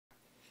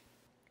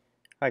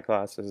Hi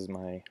class, this is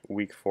my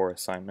week 4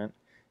 assignment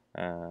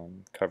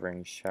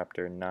covering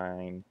chapter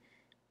 9,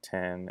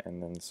 10,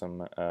 and then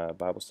some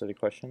Bible study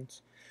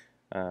questions.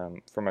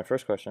 For my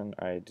first question,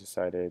 I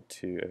decided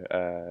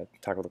to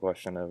tackle the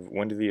question of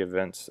when do the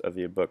events of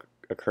the book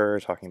occur,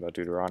 talking about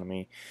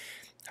Deuteronomy.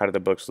 How do the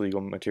book's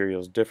legal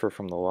materials differ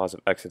from the laws of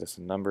Exodus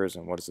and Numbers,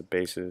 and what is the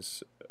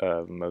basis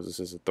of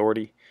Moses'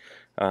 authority?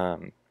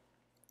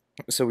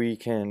 So we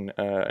can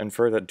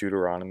infer that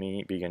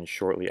Deuteronomy begins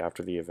shortly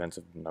after the events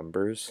of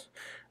Numbers,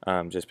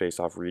 just based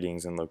off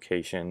readings and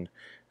location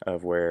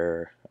of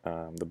where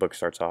the book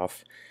starts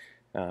off.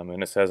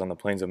 And it says, on the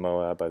plains of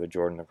Moab by the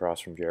Jordan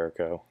across from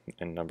Jericho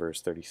in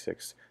Numbers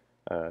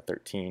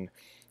 36:13.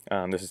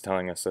 This is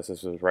telling us that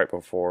this was right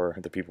before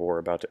the people were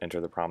about to enter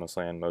the promised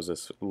land.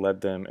 Moses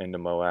led them into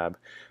Moab.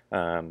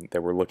 They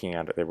were looking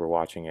at it, they were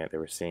watching it, they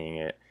were seeing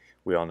it.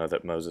 We all know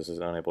that Moses is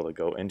unable to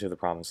go into the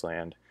promised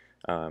land.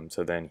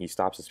 So then he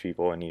stops his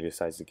people and he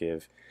decides to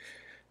give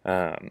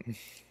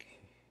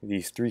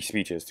these 3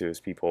 speeches to his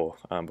people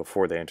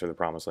before they enter the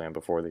promised land,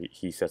 before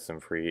he sets them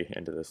free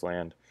into this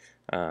land.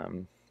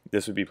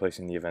 This would be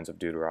placing the events of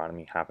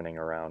Deuteronomy happening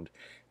around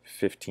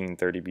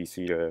 1530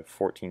 BC to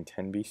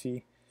 1410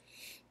 BC.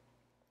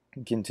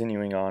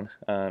 Continuing on,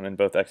 in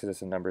both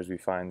Exodus and Numbers, we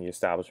find the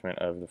establishment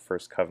of the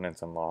first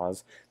covenants and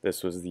laws.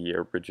 This was the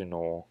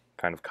original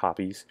kind of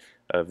copies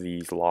of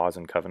these laws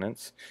and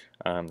covenants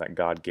that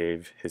God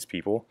gave his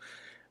people.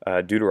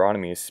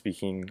 Deuteronomy is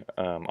speaking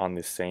on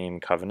the same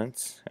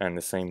covenants and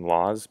the same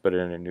laws, but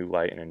in a new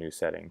light, in a new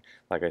setting.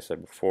 Like I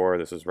said before,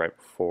 this is right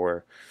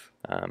before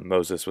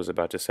Moses was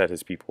about to set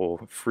his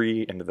people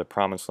free into the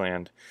promised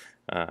land.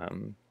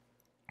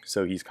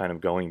 So he's kind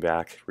of going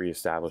back,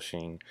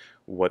 reestablishing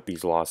what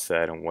these laws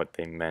said and what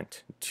they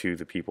meant to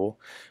the people.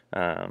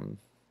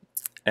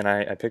 And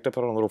I picked up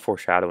on a little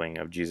foreshadowing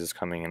of Jesus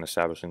coming and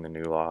establishing the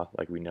new law.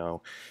 Like we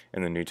know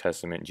in the New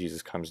Testament,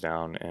 Jesus comes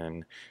down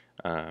and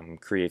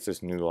creates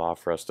this new law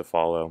for us to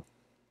follow.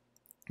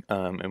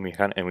 And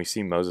we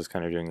see Moses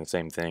kind of doing the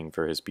same thing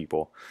for his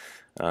people.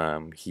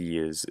 He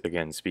is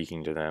again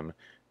speaking to them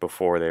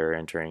before they're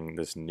entering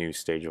this new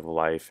stage of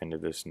life, into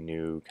this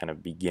new kind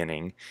of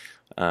beginning,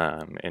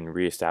 and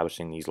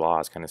reestablishing these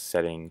laws, kind of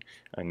setting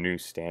a new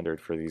standard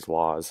for these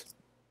laws,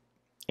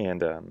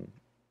 and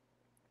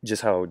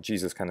just how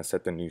Jesus kind of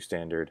set the new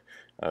standard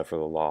for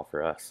the law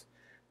for us.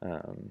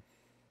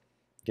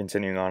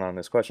 Continuing on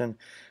this question,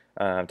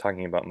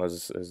 talking about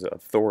Moses'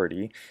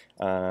 authority,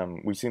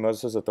 we see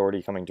Moses'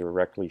 authority coming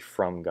directly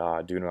from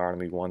God.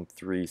 Deuteronomy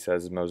 1:3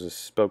 says, Moses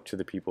spoke to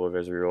the people of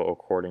Israel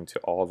according to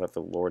all that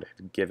the Lord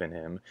had given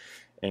him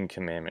in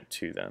commandment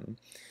to them.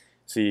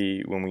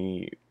 See, when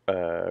we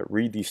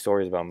read these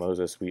stories about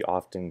Moses, we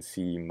often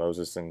see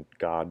Moses and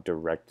God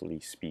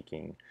directly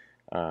speaking.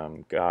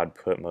 God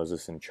put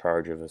Moses in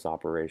charge of this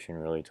operation,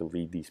 really, to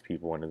lead these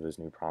people into this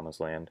new promised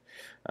land.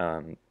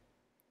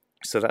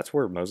 So that's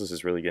where Moses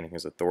is really getting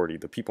his authority.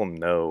 The people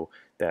know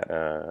that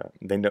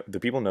the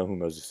people know who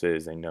Moses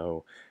is. They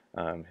know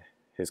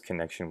his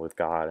connection with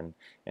God,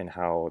 and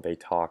how they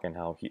talk, and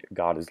how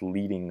God is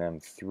leading them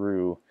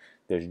through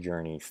this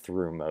journey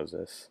through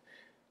Moses.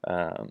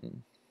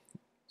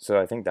 So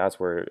I think that's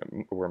where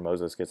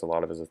Moses gets a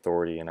lot of his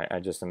authority. And I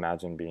just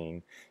imagine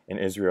being an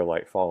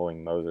Israelite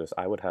following Moses.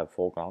 I would have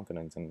full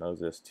confidence in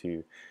Moses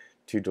to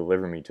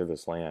deliver me to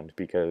this land,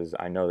 because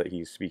I know that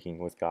he's speaking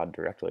with God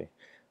directly.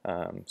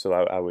 So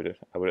I would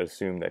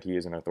assume that he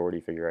is an authority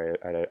figure.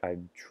 I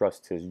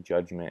trust his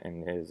judgment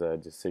and his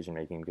decision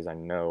making, because I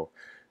know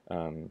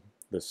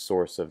the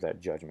source of that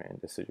judgment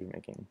and decision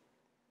making.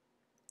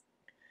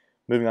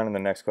 Moving on to the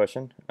next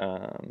question,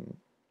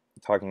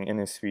 talking in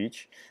his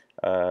speech,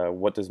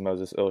 what does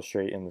Moses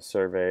illustrate in the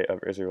survey of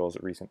Israel's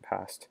recent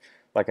past?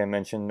 Like I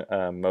mentioned,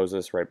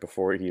 Moses, right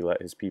before he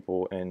let his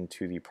people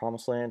into the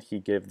promised land, he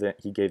gave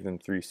them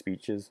 3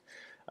 speeches.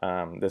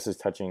 This is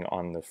touching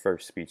on the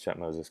first speech that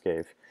Moses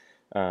gave.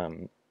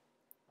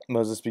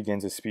 Moses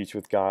begins his speech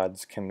with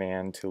God's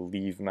command to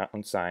leave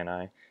Mount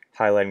Sinai,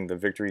 highlighting the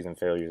victories and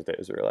failures of the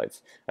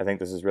Israelites. I think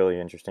this is really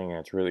interesting, and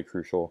it's really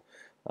crucial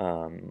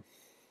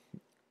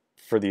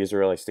for the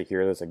Israelites to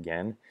hear this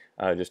again,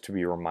 just to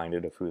be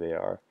reminded of who they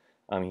are.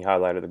 He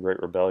highlighted the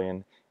Great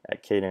Rebellion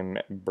at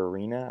Kadesh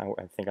Barnea,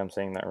 I think I'm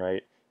saying that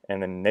right,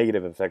 and the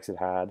negative effects it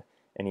had,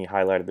 and he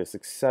highlighted the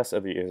success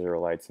of the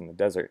Israelites in the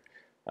desert.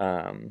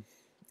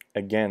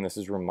 Again, this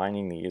is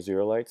reminding the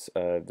Israelites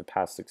of the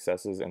past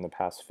successes and the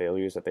past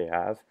failures that they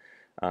have,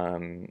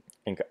 and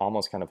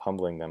almost kind of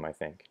humbling them, I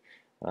think.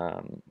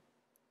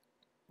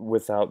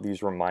 Without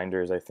these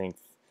reminders, I think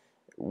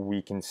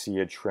we can see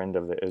a trend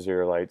of the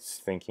Israelites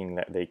thinking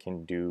that they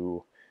can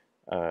do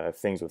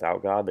things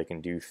without God. They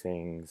can do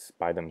things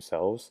by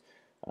themselves,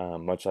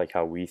 much like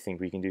how we think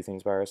we can do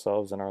things by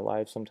ourselves in our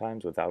lives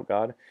sometimes without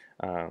God.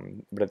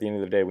 But at the end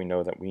of the day, we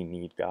know that we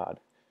need God.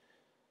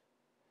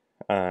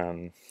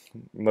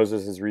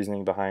 Moses'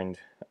 reasoning behind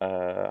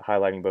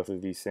highlighting both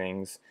of these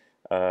things,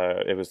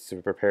 it was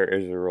to prepare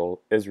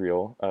Israel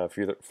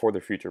for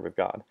the future with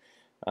God.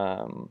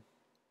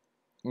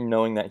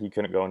 knowing that he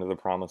couldn't go into the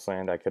promised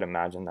land, I could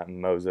imagine that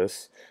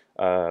Moses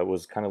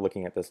was kind of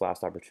looking at this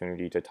last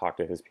opportunity to talk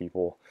to his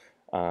people,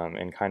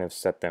 and kind of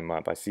set them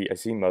up. I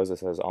see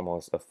Moses as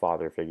almost a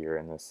father figure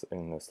in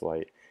this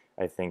light.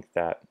 I think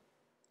that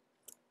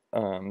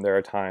there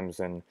are times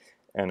in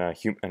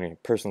a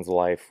person's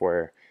life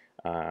where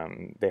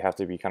they have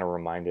to be kind of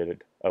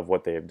reminded of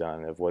what they have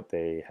done, of what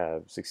they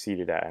have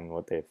succeeded at, and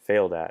what they've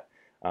failed at,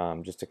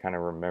 just to kind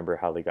of remember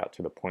how they got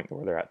to the point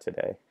where they're at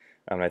today.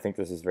 I think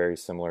this is very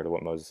similar to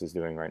what Moses is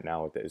doing right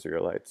now with the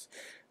Israelites.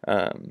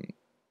 Um,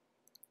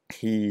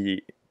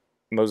 he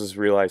Moses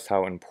realized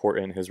how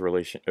important his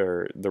relation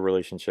or the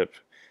relationship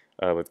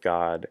with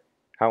God,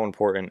 how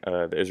important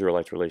the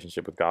Israelites'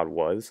 relationship with God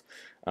was.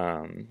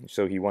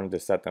 So he wanted to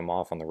set them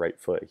off on the right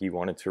foot. He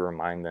wanted to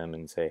remind them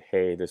and say,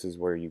 "Hey, this is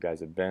where you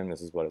guys have been.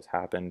 This is what has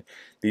happened.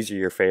 These are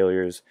your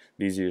failures.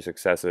 These are your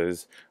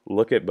successes.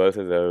 Look at both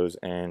of those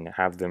and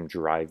have them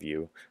drive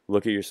you.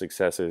 Look at your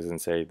successes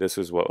and say, this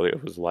is what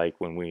it was like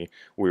when we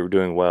were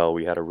doing well.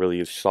 We had a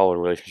really solid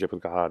relationship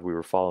with God. We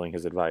were following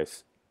His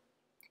advice.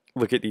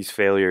 Look at these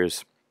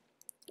failures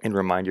and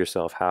remind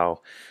yourself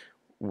how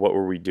what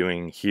were we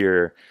doing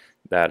here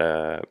that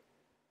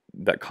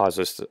that caused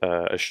us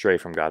astray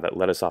from God, that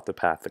led us off the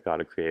path that God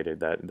had created,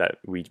 that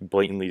we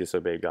blatantly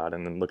disobeyed God,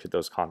 and then look at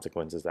those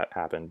consequences that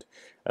happened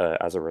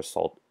as a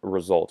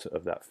result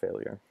of that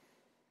failure."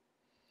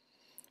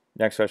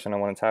 Next question I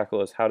want to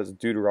tackle is, how does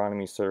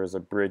Deuteronomy serve as a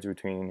bridge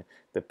between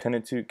the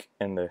Pentateuch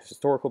and the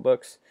historical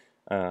books?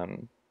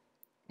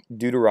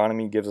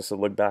 Deuteronomy gives us a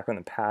look back on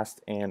the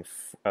past and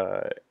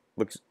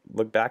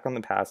look back on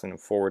the past and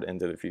forward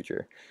into the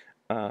future.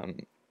 Um,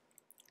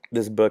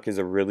 this book is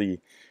a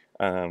really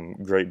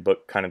great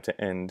book kind of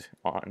to end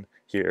on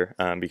here,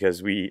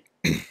 because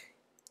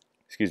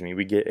excuse me,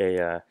 we get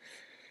a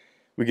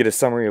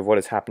summary of what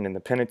has happened in the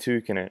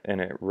Pentateuch, and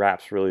it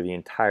wraps really the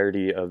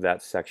entirety of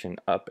that section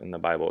up in the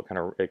Bible.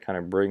 It kind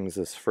of brings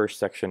this first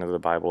section of the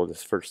Bible,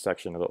 this first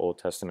section of the Old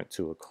Testament,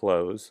 to a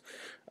close,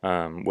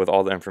 with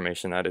all the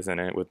information that is in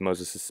it, with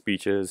Moses'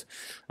 speeches,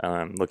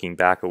 looking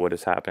back at what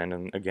has happened,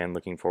 and again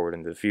looking forward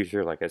into the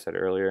future, like I said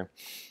earlier.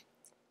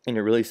 And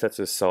it really sets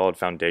a solid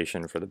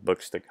foundation for the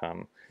books to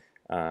come.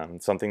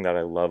 Something that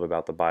I love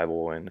about the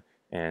Bible,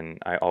 and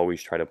I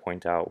always try to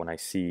point out when I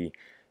see,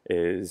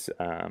 is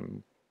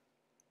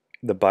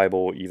the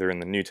Bible, either in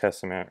the New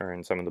Testament or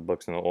in some of the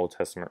books in the Old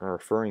Testament, are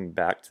referring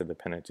back to the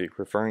Pentateuch,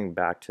 referring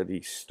back to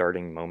these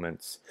starting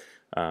moments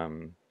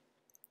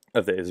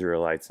of the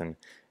Israelites,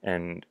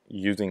 and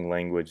using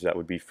language that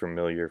would be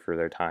familiar for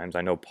their times.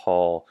 I know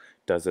Paul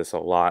does this a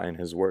lot in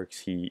his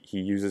works. He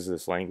uses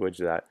this language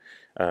that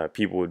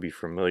people would be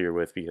familiar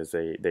with because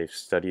they've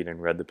studied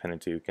and read the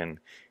Pentateuch, and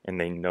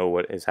they know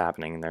what is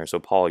happening in there. So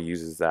Paul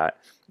uses that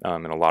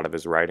in a lot of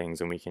his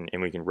writings, and we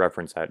can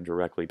reference that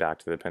directly back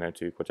to the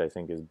Pentateuch, which I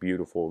think is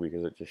beautiful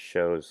because it just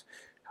shows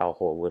how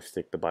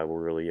holistic the Bible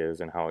really is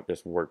and how it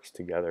just works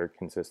together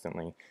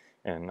consistently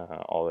and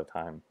all the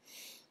time.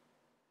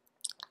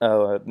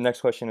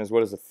 Next question is,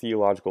 what is the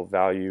theological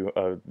value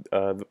of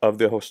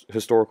the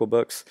historical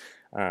books?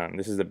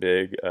 This is a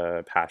big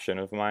passion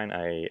of mine.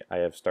 I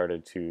have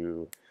started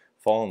to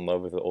fall in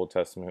love with the Old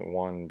Testament,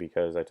 one,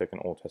 because I took an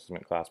Old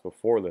Testament class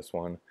before this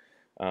one,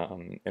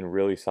 and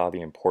really saw the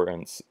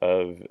importance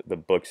of the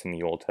books in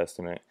the Old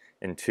Testament,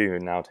 and two,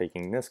 now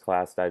taking this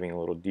class, diving a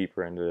little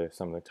deeper into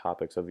some of the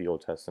topics of the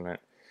Old Testament,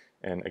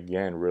 and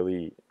again,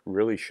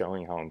 really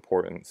showing how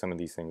important some of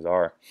these things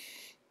are.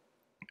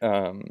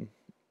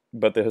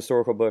 But the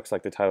historical books,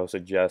 like the title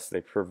suggests, they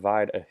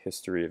provide a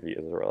history of the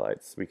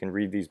Israelites. We can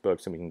read these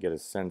books and we can get a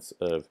sense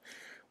of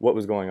what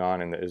was going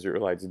on in the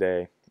Israelites'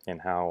 day,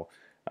 and how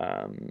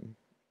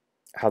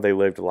they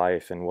lived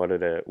life, and what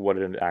did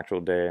an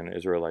actual day in the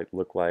Israelite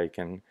look like,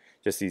 and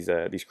just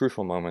these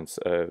crucial moments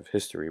of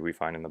history we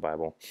find in the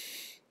Bible.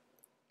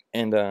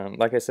 And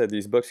like I said,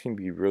 these books can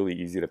be really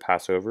easy to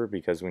pass over,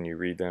 because when you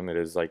read them, it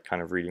is like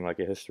kind of reading like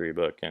a history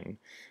book. And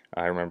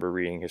I remember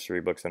reading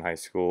history books in high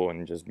school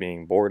and just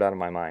being bored out of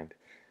my mind.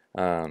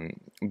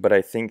 But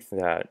I think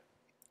that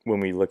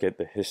when we look at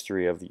the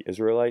history of the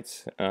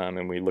Israelites,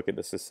 and we look at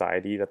the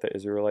society that the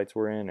Israelites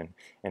were in,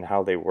 and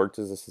how they worked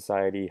as a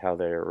society, how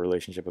their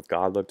relationship with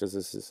God looked as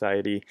a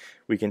society,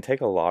 we can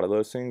take a lot of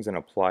those things and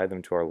apply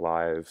them to our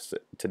lives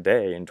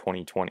today in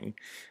 2020.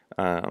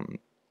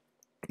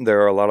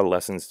 There are a lot of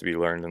lessons to be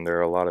learned, and there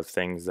are a lot of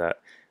things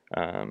that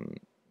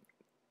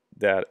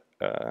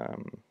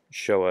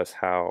show us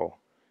how.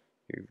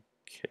 You're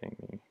kidding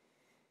me.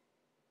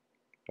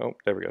 Oh,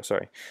 there we go.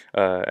 Sorry,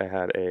 I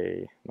had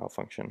a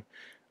malfunction.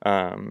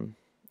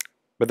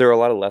 But there are a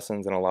lot of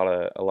lessons and a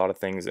lot of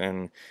things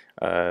in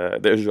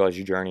the Israelites'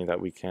 journey that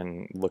we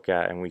can look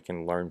at and we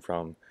can learn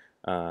from.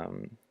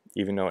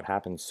 Even though it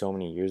happened so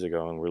many years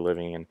ago, and we're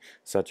living in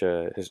such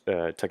a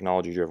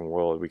technology-driven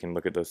world, we can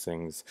look at those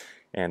things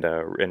and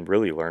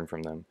really learn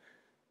from them.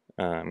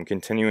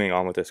 Continuing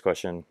on with this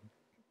question,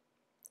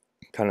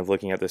 kind of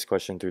looking at this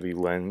question through the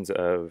lens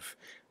of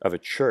a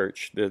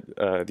church,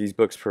 these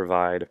books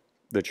provide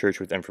the church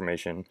with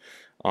information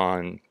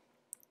on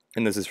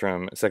And this is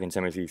from 2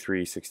 Timothy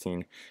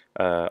 3:16,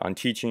 on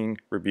teaching,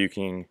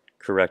 rebuking,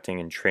 correcting,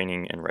 and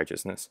training in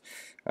righteousness.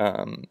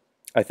 Um,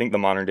 I think the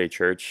modern day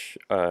church,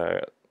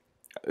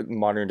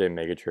 modern day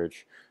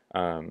megachurch,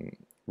 um,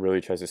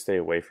 really tries to stay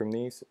away from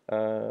these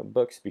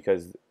books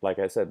because, like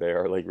I said, they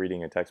are like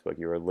reading a textbook.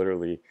 You are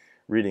literally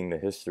reading the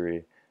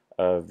history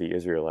of the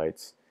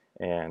Israelites,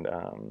 and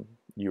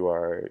you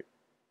are.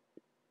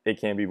 It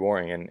can be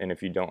boring, and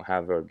if you don't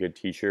have a good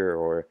teacher,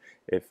 or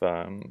if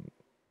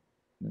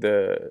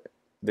the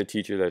the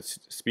teacher that's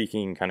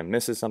speaking kind of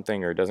misses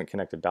something or doesn't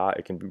connect a dot,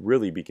 it can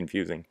really be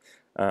confusing.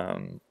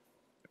 Um,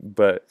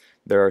 but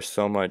there's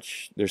so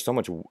much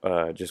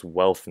just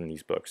wealth in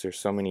these books. There's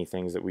so many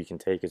things that we can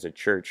take as a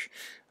church.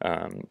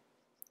 Um,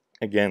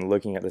 Again,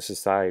 looking at the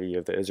society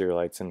of the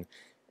Israelites and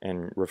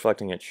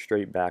reflecting it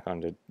straight back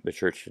onto the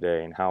church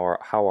today, and how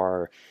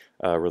our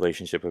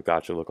relationship with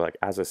God should look like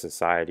as a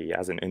society,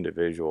 as an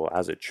individual,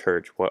 as a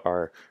church. What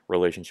our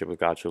relationship with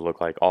God should look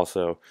like,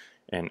 also,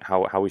 and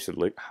how we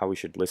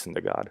should listen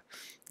to God.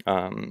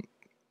 Um,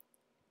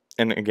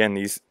 and again,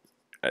 these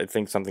I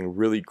think something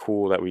really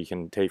cool that we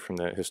can take from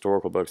the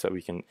historical books that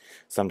we can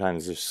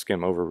sometimes just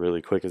skim over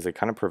really quick is they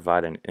kind of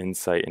provide an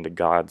insight into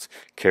God's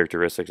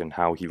characteristics and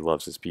how He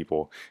loves His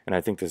people. And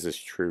I think this is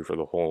true for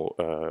the whole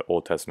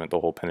Old Testament, the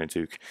whole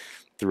Pentateuch.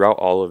 Throughout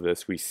all of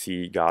this, we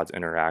see God's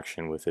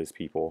interaction with His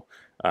people.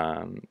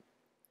 Um,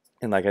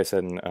 and like I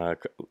said, I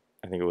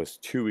think it was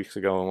 2 weeks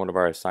ago in one of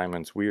our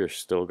assignments, we are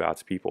still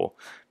God's people.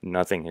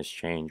 Nothing has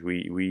changed.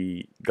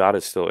 God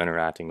is still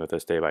interacting with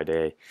us day by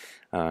day.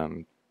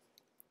 Um,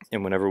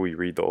 and whenever we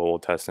read the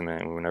Old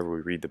Testament and whenever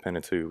we read the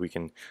Pentateuch, we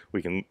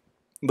can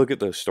look at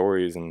those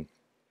stories and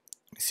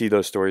see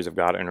those stories of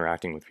God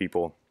interacting with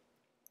people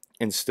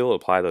and still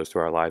apply those to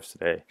our lives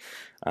today.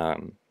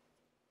 Um,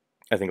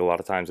 I think a lot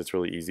of times it's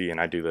really easy, and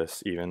I do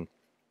this even,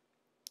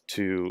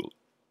 to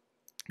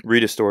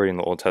read a story in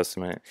the Old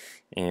Testament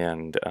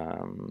and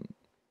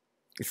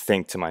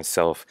think to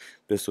myself,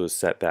 this was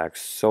set back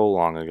so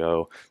long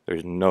ago,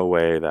 there's no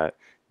way that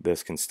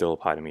this can still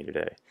apply to me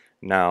today.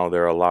 Now,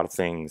 there are a lot of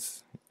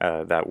things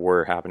that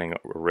were happening a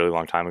really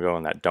long time ago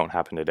and that don't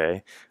happen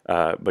today,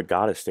 but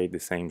God has stayed the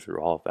same through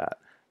all of that.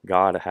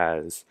 God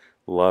has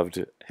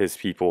loved His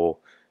people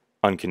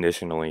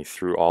unconditionally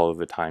through all of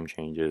the time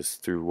changes,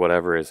 through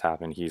whatever has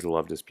happened. He's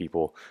loved His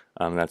people.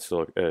 That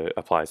still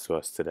applies to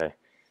us today.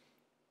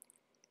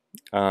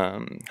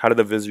 How did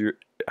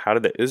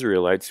the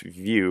Israelites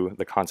view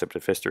the concept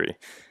of history?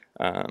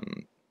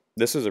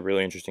 This is a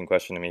really interesting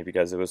question to me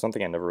because it was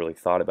something I never really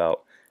thought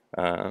about,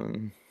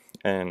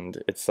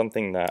 and it's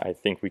something that I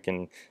think we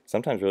can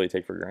sometimes really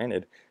take for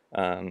granted.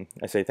 I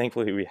say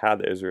thankfully we had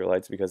the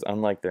Israelites because,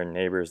 unlike their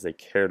neighbors, they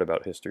cared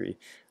about history.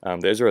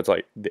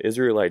 The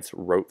Israelites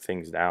wrote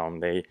things down.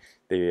 They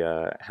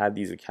had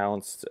these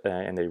accounts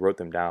and they wrote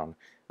them down.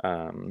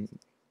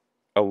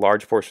 A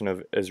large portion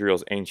of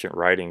Israel's ancient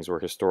writings were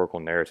historical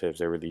narratives.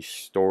 They were these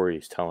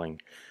stories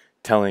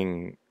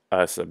telling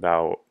us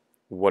about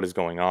what is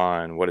going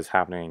on, what is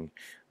happening,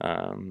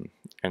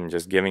 and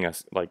just giving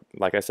us,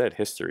 like I said,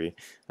 history,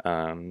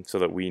 so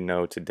that we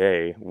know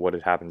today what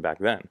had happened back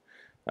then.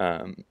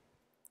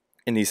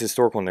 And these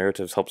historical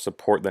narratives help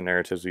support the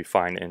narratives we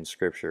find in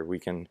Scripture. We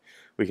can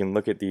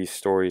look at these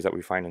stories that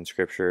we find in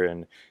Scripture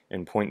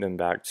and point them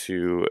back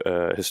to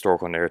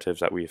historical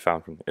narratives that we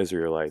found from the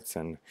Israelites,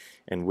 and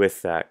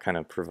with that kind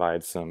of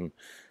provide some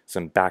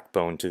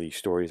backbone to these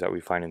stories that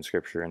we find in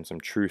Scripture, and some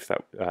truth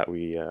that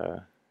we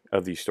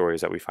of these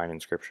stories that we find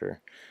in Scripture.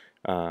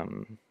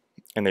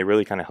 And they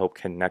really kind of help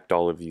connect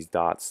all of these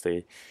dots.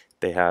 They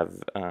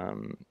have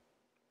kind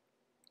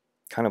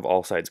of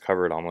all sides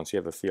covered almost.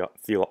 You have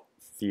the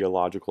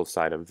theological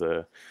side of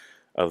the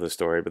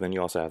story, but then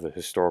you also have the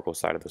historical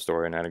side of the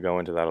story, and I'll go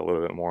into that a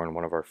little bit more in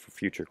one of our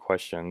future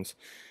questions.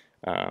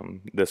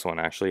 This one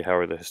actually, how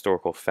are the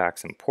historical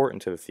facts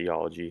important to the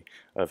theology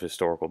of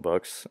historical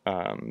books?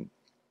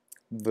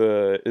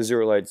 The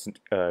Israelites,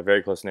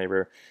 very close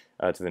neighbor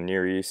to the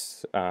Near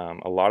East,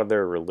 a lot of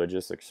their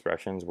religious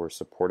expressions were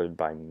supported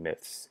by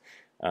myths.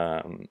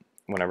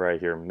 Whenever I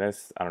hear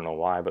myths, I don't know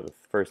why, but the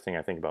first thing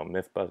I think about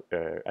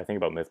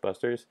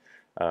Mythbusters,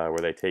 where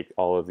they take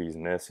all of these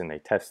myths and they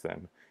test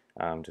them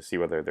to see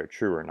whether they're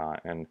true or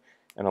not. And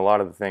a lot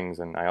of the things,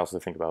 and I also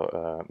think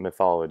about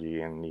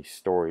mythology and these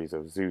stories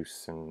of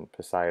Zeus and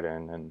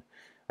Poseidon. And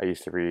I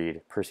used to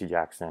read Percy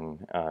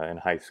Jackson in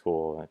high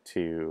school.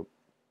 It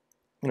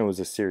was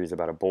a series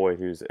about a boy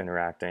who's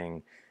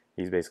interacting.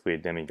 He's basically a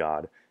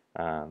demigod.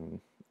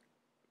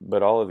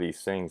 But all of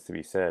these things, to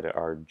be said,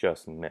 are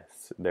just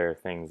myths. They're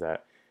things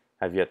that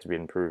have yet to be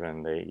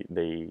proven.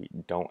 They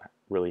don't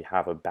really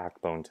have a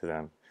backbone to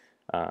them.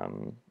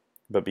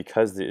 But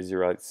because the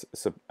Israelites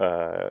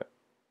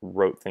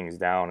wrote things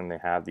down and they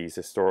have these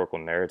historical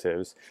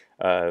narratives,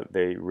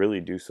 they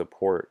really do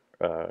support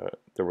the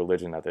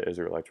religion that the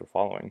Israelites were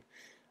following.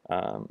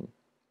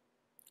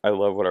 I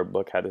love what our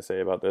book had to say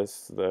about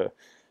this. The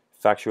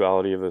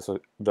factuality of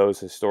those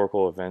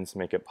historical events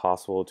make it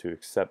possible to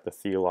accept the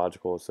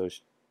theological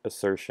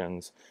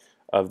assertions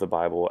of the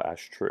Bible as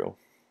true.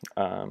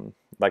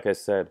 like I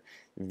said,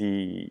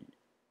 the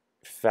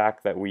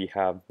fact that we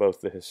have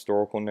both the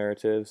historical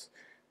narratives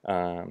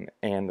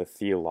and the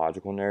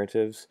theological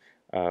narratives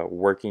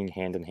working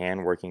hand in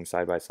hand, working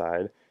side by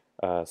side,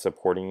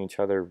 supporting each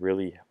other,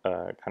 really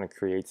kind of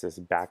creates this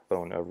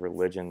backbone of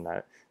religion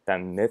that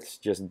myths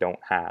just don't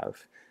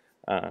have.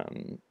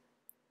 Um,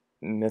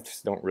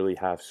 Myths don't really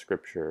have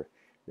scripture.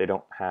 They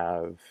don't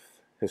have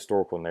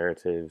historical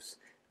narratives.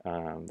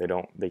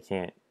 They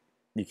can't.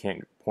 You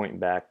can't point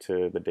back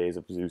to the days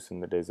of Zeus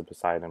and the days of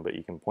Poseidon, but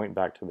you can point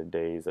back to the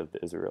days of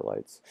the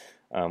Israelites,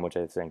 which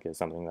I think is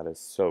something that is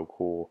so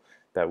cool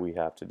that we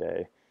have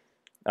today.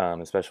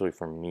 Especially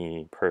for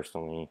me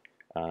personally,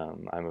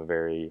 I'm a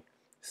very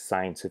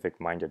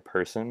scientific-minded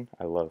person.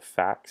 I love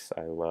facts.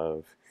 I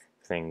love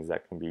things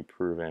that can be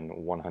proven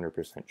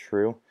 100%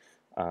 true.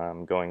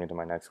 Going into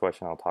my next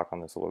question, I'll talk on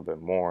this a little bit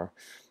more.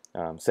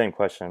 Same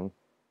question,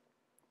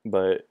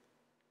 but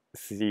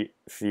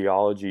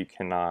theology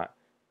cannot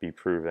be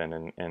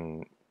proven,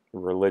 and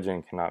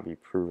religion cannot be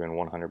proven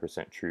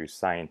 100% true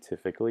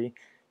scientifically,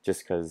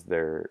 just because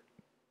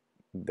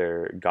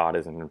God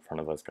isn't in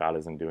front of us. God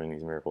isn't doing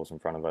these miracles in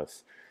front of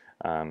us,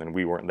 and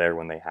we weren't there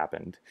when they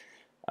happened.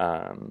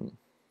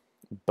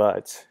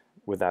 But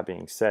with that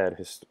being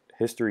said,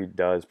 history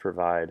does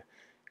provide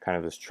kind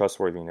of this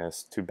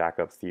trustworthiness to back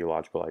up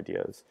theological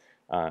ideas.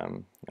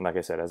 And like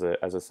I said, as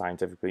a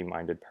scientifically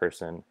minded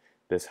person,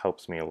 this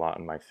helps me a lot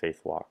in my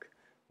faith walk.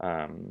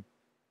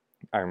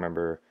 I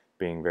remember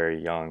being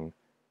very young,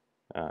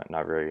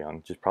 not very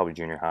young, just probably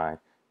junior high,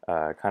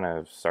 kind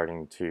of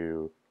starting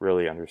to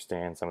really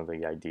understand some of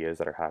the ideas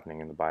that are happening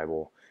in the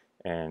Bible.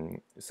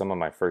 And some of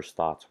my first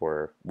thoughts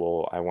were,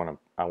 well, I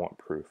want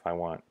proof. I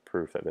want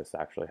proof that this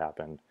actually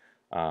happened.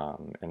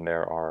 And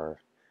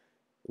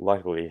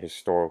luckily,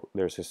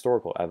 there's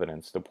historical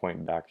evidence to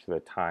point back to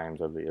the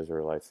times of the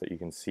Israelites that you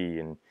can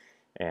see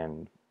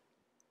and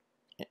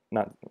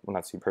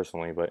not see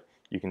personally, but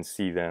you can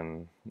see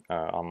them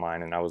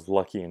online. And I was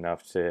lucky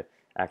enough to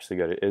actually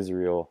go to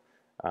Israel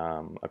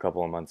a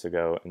couple of months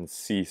ago and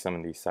see some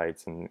of these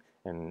sites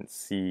and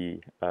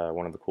see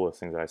one of the coolest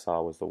things that I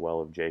saw was the Well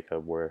of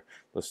Jacob, where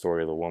the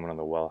story of the woman on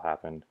the well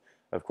happened.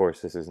 Of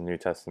course, this is New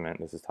Testament.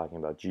 This is talking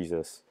about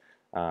Jesus,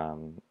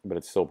 but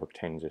it still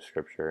pertains to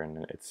Scripture,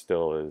 and it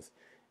still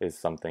is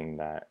something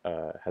that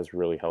has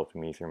really helped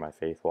me through my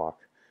faith walk.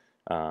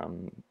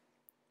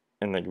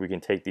 And that we can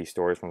take these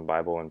stories from the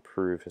Bible and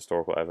prove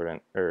historical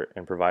evidence,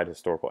 and provide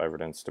historical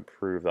evidence to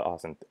prove the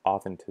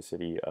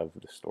authenticity of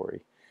the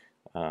story.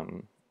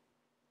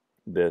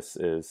 This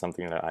is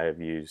something that I have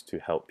used to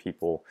help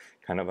people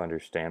kind of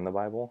understand the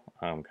Bible,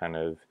 kind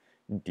of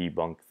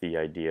debunk the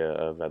idea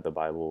of that the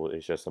Bible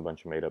is just a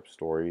bunch of made up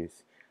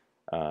stories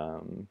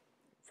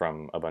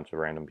from a bunch of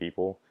random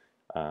people.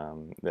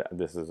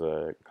 This is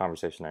a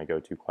conversation I go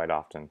to quite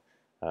often,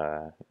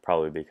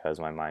 probably because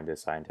my mind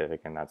is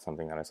scientific, and that's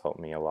something that has helped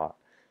me a lot.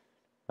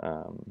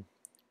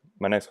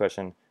 My next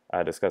question,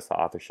 I discussed the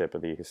authorship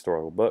of the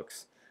historical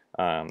books.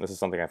 This is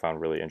something I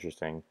found really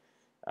interesting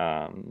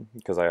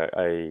because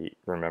I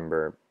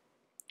remember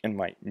in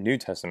my New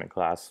Testament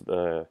class,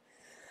 a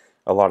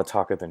lot of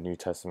talk at the New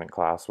Testament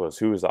class was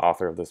who is the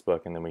author of this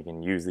book, and then we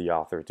can use the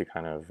author to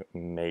kind of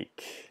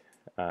make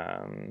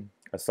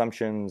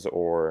assumptions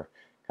or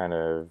kind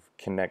of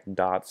connect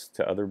dots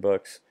to other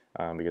books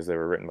because they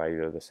were written by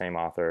either the same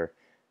author,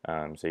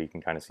 so you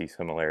can kind of see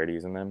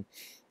similarities in them.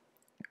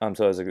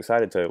 So I was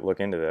excited to look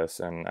into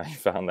this, and I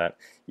found that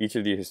each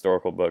of the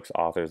historical books'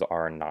 authors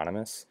are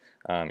anonymous.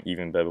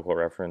 Even biblical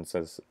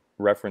references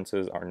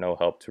are no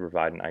help to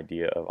provide an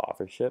idea of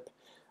authorship.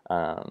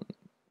 I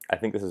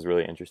think this is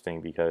really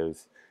interesting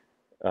because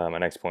my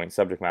next point,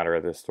 subject matter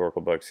of the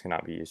historical books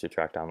cannot be used to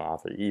track down the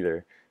author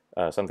either.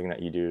 Something that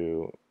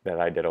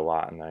I did a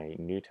lot in my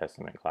New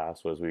Testament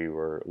class was we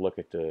were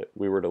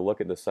to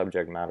look at the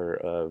subject matter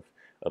of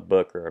a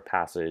book or a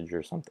passage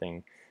or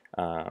something,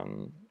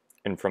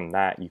 and from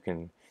that you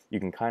can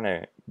kind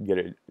of get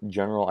a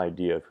general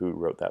idea of who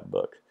wrote that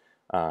book.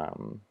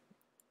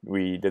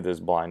 We did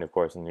this blind, of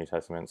course, in the New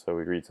Testament, so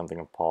we read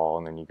something of Paul,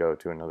 and then you go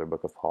to another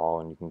book of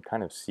Paul, and you can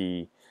kind of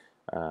see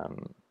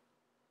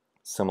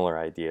similar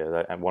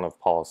ideas. One of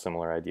Paul's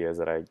similar ideas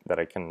that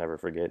I can never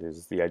forget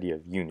is the idea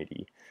of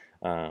unity.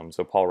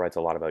 So Paul writes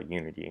a lot about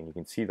unity, and you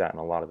can see that in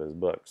a lot of his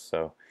books.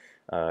 So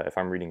if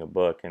I'm reading a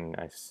book and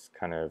I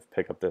kind of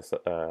pick up this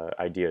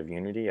idea of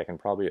unity, I can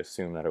probably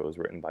assume that it was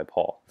written by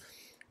Paul.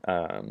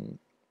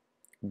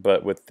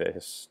 But with the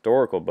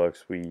historical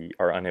books, we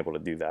are unable to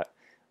do that.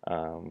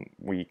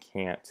 We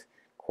can't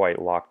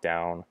quite lock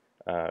down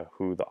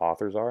who the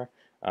authors are.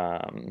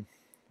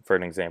 For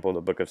an example,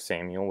 the book of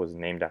Samuel was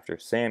named after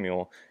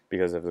Samuel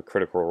because of the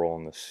critical role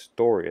in the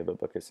story of the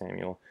book of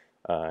Samuel,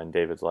 in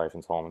David's life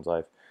and Solomon's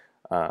life,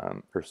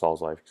 or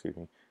Saul's life, excuse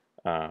me.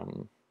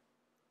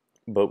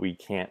 But we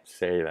can't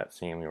say that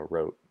Samuel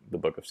wrote the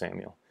book of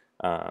Samuel.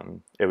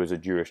 It was a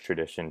Jewish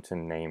tradition to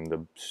name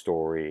the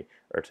story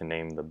or to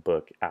name the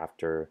book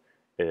after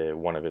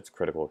one of its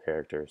critical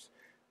characters.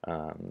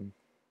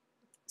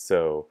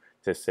 So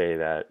to say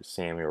that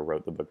Samuel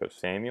wrote the book of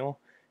Samuel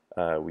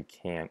we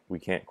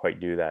can't quite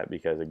do that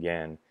because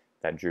again,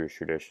 that Jewish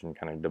tradition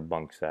kind of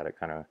debunks that. It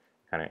kind of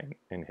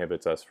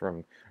inhibits us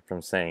from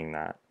saying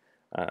that.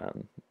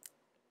 Um,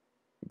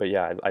 but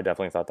yeah, I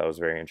definitely thought that was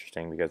very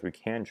interesting because we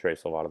can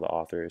trace a lot of the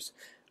authors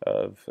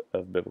of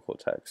biblical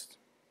text.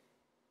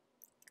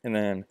 And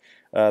then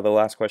the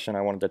last question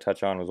I wanted to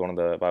touch on was one of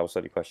the Bible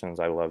study questions.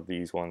 I love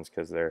these ones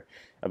because they're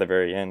at the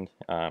very end,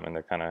 and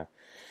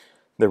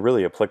they're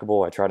really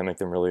applicable. I try to make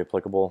them really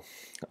applicable,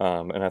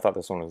 and I thought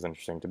this one was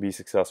interesting. To be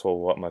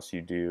successful, what must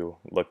you do?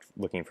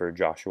 Looking for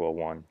Joshua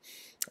 1,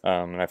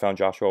 and I found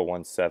Joshua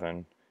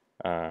 1:7.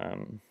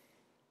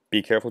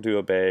 Be careful to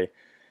obey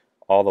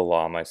all the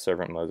law my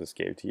servant Moses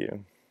gave to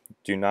you.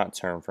 Do not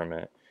turn from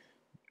it.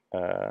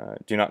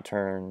 Do not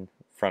turn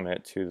from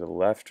it to the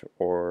left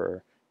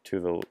or to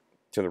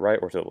the right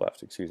or to the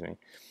left, excuse me,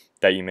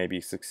 that you may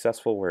be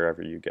successful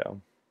wherever you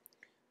go.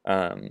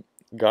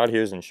 God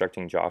here is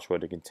instructing Joshua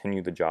to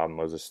continue the job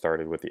Moses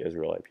started with the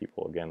Israelite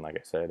people. Again, like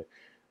I said,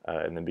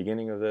 in the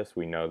beginning of this,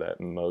 we know that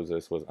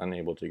Moses was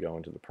unable to go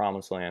into the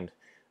promised land,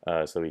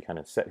 so he kind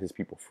of set his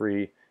people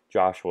free.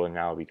 Joshua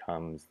now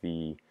becomes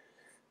the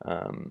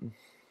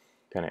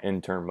kind of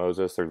intern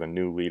Moses, or the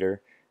new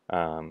leader,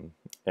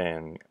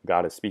 and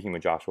God is speaking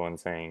with Joshua and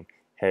saying,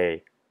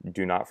 hey,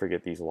 do not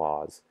forget these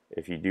laws.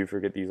 If you do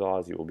forget these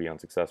laws, you will be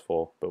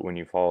unsuccessful, but when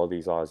you follow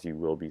these laws, you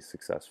will be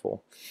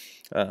successful.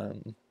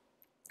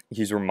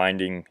 He's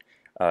reminding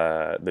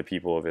the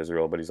people of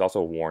Israel, but he's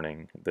also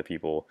warning the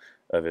people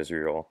of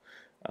Israel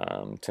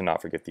to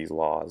not forget these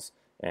laws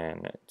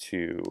and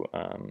to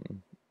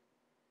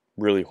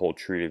really hold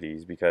true to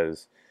these,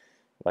 because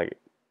like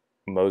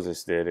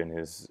Moses did in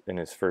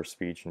his first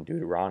speech in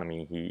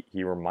Deuteronomy,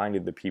 he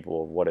reminded the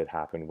people of what had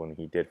happened when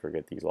he did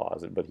forget these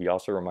laws, but he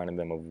also reminded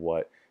them of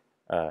what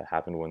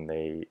happened when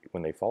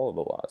they followed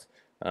the laws.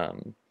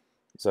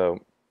 So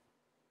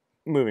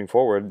moving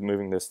forward,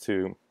 moving this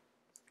to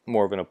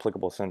more of an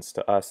applicable sense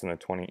to us in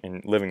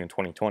living in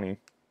 2020,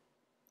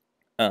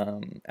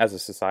 as a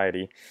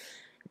society,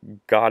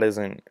 God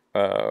isn't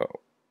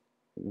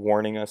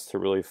warning us to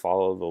really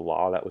follow the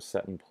law that was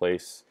set in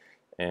place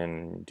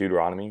in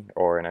Deuteronomy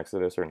or in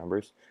Exodus or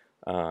Numbers.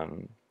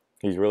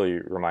 He's really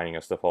reminding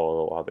us to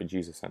follow the law that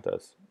Jesus sent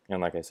us.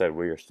 And like I said,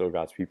 we are still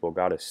God's people.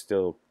 God is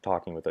still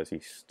talking with us.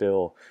 He's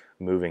still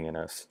moving in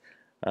us.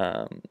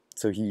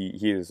 So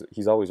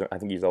he's always, I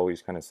think he's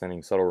always kind of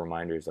sending subtle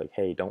reminders like,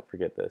 hey, don't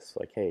forget this.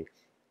 Like, hey,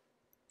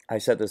 I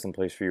set this in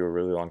place for you a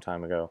really long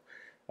time ago.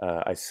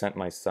 I sent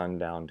my son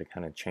down to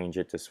kind of change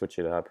it, to switch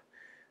it up.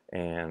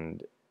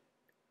 And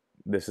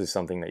this is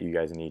something that you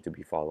guys need to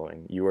be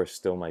following. You are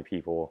still my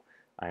people.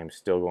 I am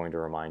still going to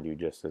remind you,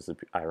 just as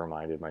I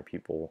reminded my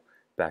people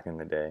back in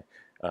the day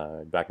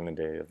of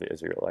the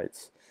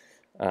Israelites.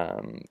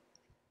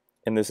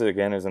 And this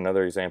again is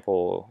another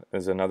example,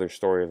 is another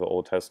story of the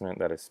Old Testament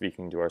that is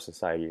speaking to our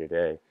society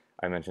today.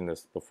 I mentioned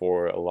this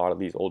before. A lot of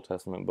these Old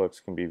Testament books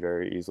can be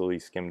very easily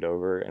skimmed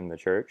over in the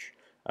church.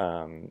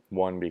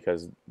 One,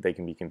 because they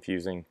can be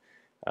confusing.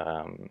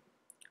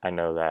 I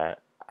know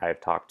that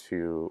I've talked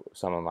to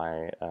some of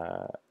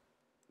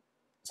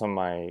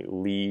my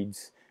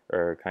leads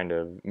or kind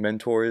of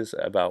mentors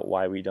about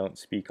why we don't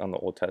speak on the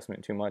Old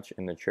Testament too much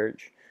in the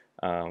church.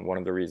 One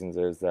of the reasons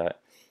is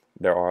that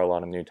there are a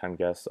lot of New Time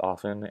guests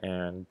often,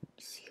 and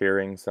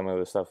hearing some of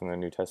the stuff in the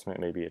New Testament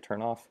may be a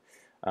turnoff.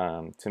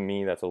 To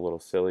me, that's a little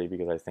silly,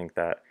 because I think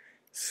that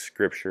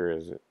Scripture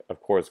is,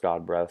 of course,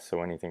 God breathed,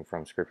 so anything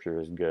from Scripture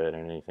is good,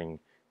 and anything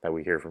that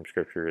we hear from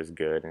Scripture is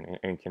good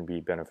and can be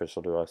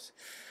beneficial to us.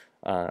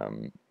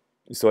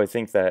 So I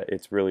think that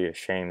it's really a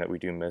shame that we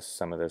do miss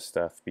some of this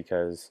stuff,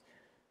 because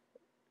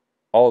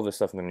all of the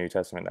stuff in the New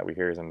Testament that we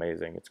hear is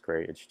amazing. It's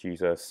great. It's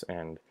Jesus,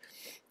 and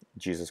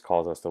Jesus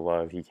calls us to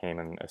love. He came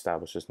and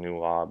established this new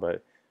law,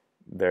 but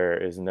there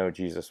is no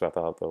Jesus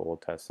without the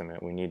Old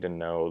Testament. We need to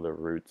know the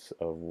roots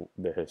of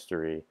the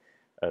history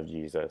of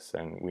Jesus,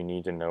 and we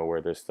need to know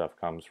where this stuff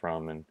comes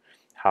from and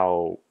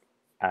how,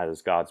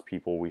 as God's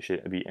people, we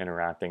should be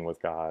interacting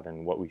with God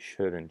and what we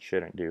should and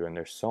shouldn't do. And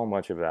there's so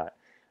much of that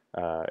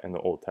in the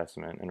Old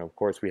Testament. And of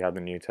course, we have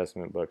the New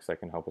Testament books that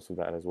can help us with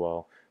that as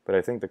well. But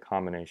I think the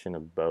combination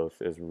of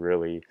both is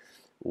really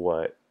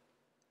what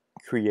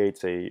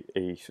creates a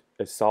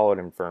solid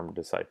and firm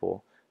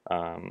disciple,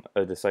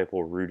 a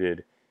disciple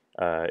rooted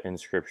in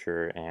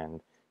Scripture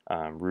and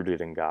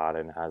rooted in God,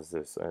 and has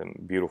this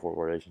beautiful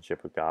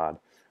relationship with God.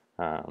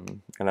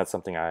 And that's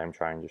something I am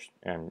trying to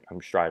and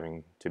I'm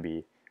striving to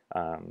be.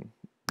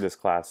 This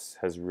class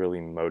has really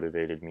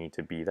motivated me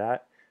to be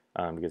that,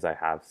 because I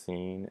have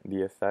seen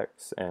the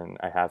effects and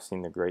I have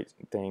seen the great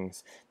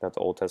things that the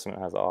Old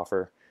Testament has to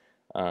offer.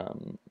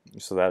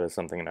 So that is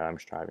something that I'm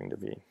striving to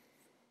be.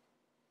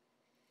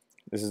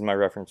 This is my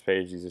reference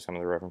page. These are some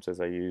of the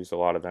references I use. A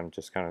lot of them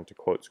just kind of to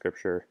quote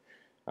Scripture.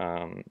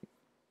 And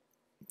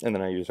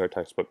then I use our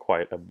textbook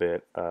quite a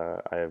bit.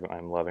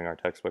 I'm loving our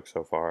textbook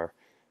so far.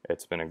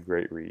 It's been a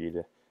great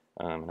read,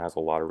 and has a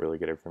lot of really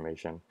good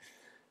information.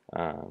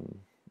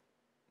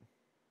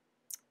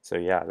 So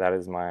yeah, that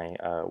is my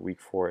week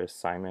 4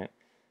 assignment.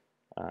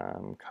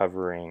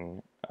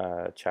 covering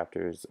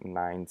chapters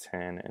 9,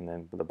 10, and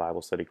then the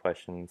Bible study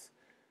questions.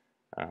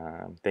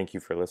 Thank you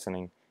for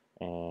listening,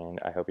 and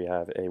I hope you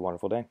have a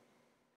wonderful day.